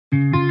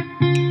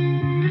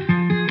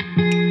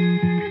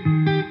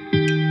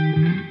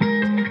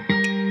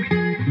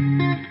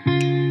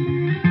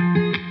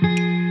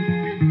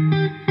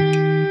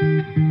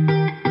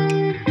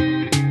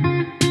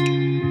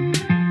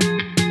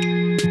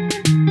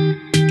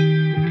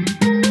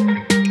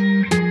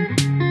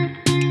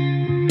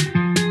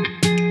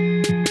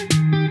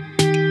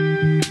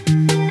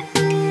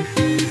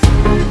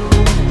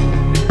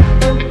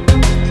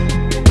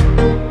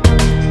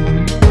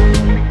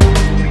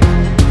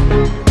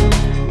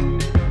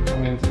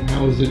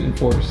is it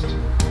enforced?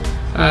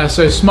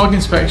 So smog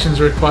inspections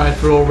are required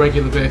for all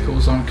regular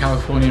vehicles on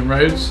Californian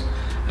roads.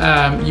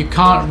 You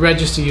can't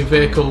register your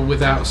vehicle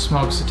without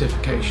smog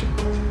certification.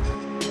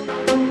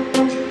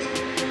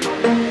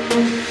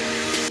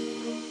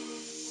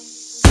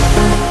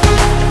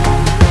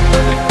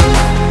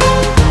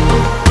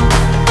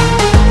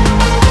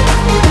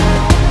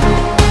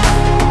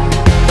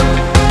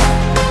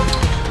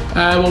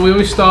 Well, we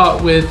always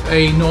start with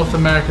a North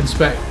American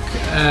spec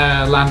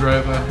Land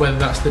Rover, whether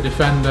that's the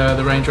Defender,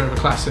 the Range Rover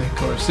Classic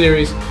or a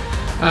Series,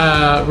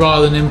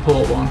 rather than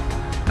import one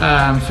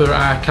for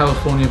our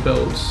California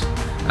builds.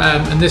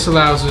 And this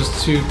allows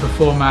us to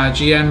perform our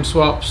GM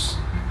swaps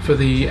for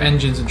the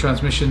engines and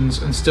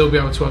transmissions and still be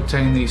able to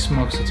obtain the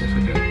smog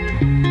certificate.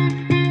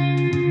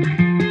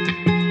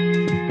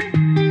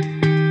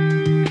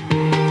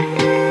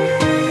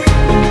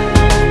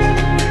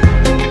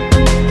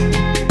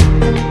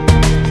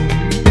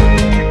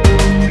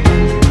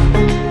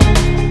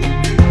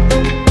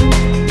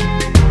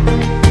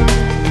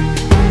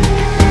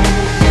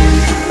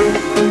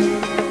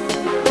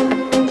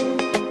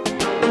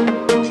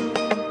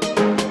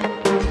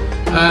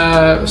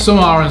 Some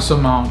are and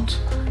some aren't.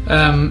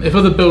 If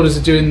other builders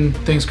are doing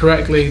things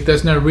correctly,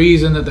 there's no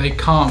reason that they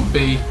can't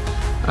be.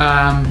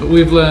 But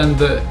we've learned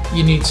that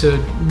you need to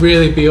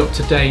really be up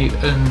to date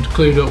and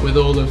clued up with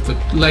all of the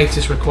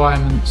latest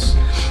requirements,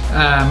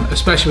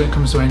 especially when it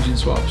comes to engine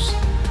swaps.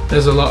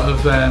 There's a lot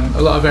of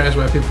areas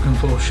where people can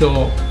fall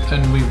short,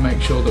 and we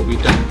make sure that we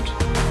don't.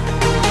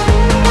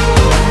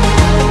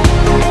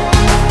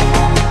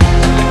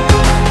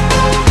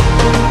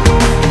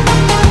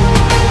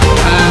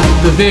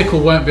 The vehicle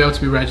won't be able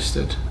to be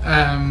registered,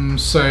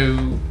 so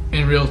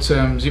in real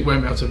terms it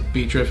won't be able to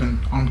be driven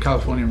on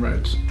Californian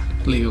roads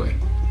legally.